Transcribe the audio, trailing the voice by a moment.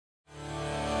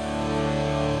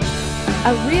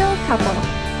A real couple,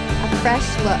 a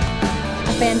fresh look,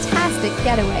 a fantastic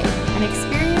getaway, an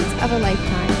experience of a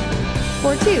lifetime.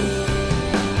 For 2's.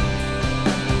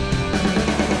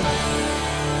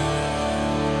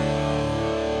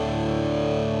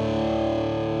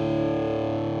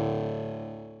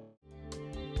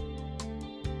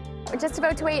 We're just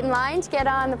about to wait in line to get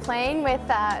on the plane with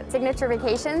Signature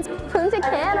Vacations. Punta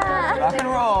Cana! Rock and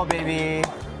roll, baby!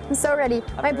 I'm so ready.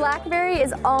 My BlackBerry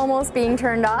is almost being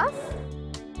turned off.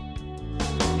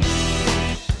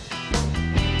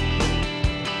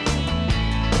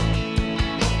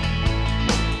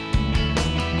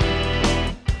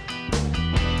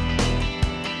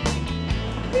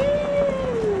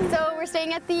 So we're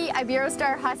staying at the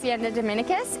Iberostar Hacienda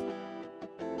Dominicus.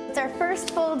 It's our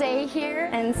first full day here,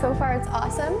 and so far it's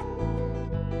awesome.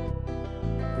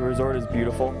 The resort is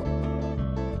beautiful.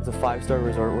 It's a 5-star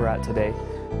resort we're at today.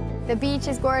 The beach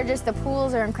is gorgeous, the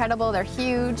pools are incredible, they're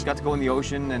huge. Got to go in the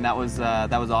ocean, and that was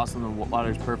awesome. The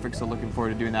water's perfect, so looking forward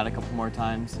to doing that a couple more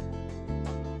times.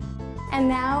 And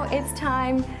now it's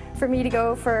time for me to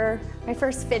go for my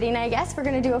first fitting, I guess. We're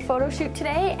gonna do a photo shoot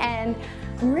today, and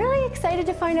I'm really excited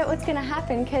to find out what's gonna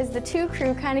happen because the 2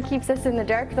 crew kind of keeps us in the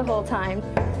dark the whole time.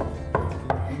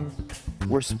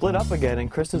 We're split up again, and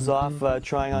Krista's off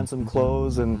trying on some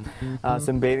clothes and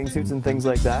some bathing suits and things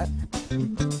like that.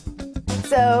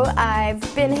 So I've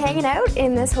been hanging out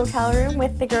in this hotel room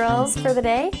with the girls for the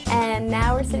day, and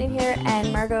now we're sitting here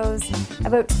and Margot's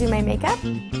about to do my makeup.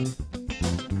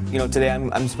 You know, today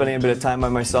I'm spending a bit of time by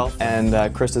myself, and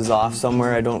Krista's off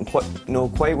somewhere. I don't know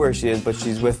quite where she is, but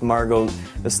she's with Margot,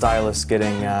 the stylist,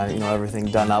 getting you know, everything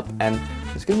done up, and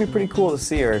it's going to be pretty cool to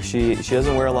see her. She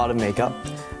doesn't wear a lot of makeup,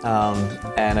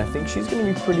 and I think she's going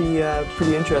to be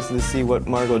pretty interested to see what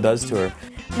Margot does to her.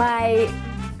 My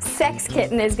sex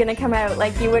kitten is going to come out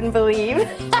like you wouldn't believe.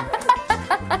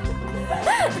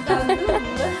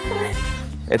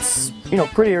 It's, you know,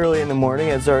 pretty early in the morning.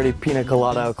 It's already pina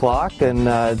colada o'clock,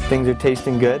 and things are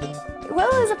tasting good.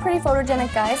 Will is a pretty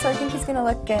photogenic guy, so I think he's going to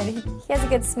look good. He has a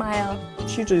good smile.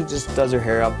 She usually just does her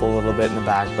hair up a little bit in the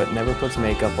back, but never puts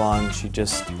makeup on. She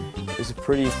just is a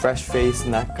pretty fresh face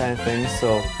and that kind of thing.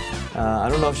 So I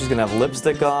don't know if she's going to have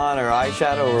lipstick on or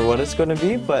eyeshadow or what it's going to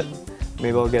be, but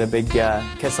maybe I'll get a big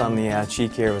kiss on the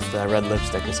cheek here with red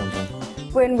lipstick or something.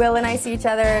 When Will and I see each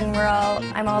other and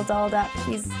I'm all dolled up,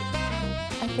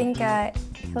 I think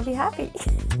he'll be happy.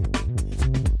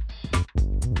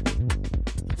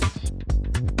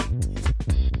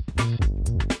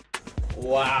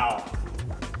 Wow!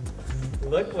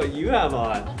 Look what you have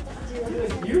on. You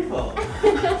look beautiful.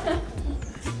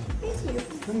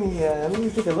 Thank you. Let me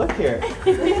take a look here.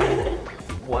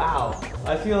 Wow!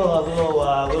 I feel a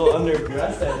little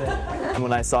underdressed, I think.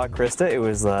 When I saw Krista, it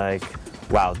was like,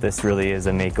 wow, this really is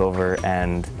a makeover,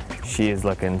 and she is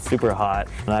looking super hot.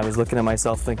 And I was looking at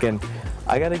myself thinking,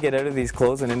 I gotta get out of these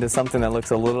clothes and into something that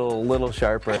looks a little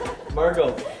sharper.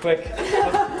 Margot, quick.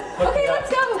 Okay,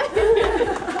 let's go.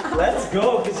 Let's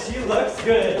go, because she looks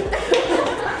good.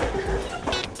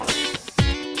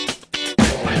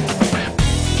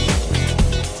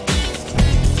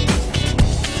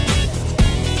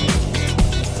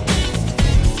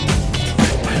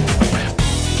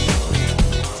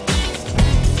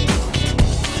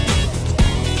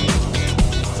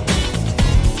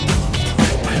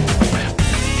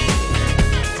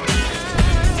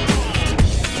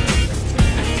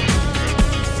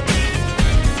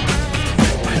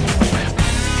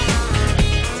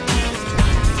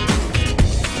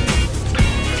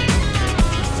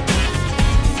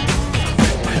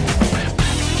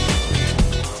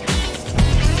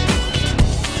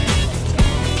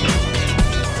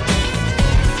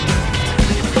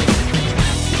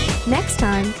 Next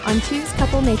time on 2's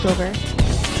Couple Makeover.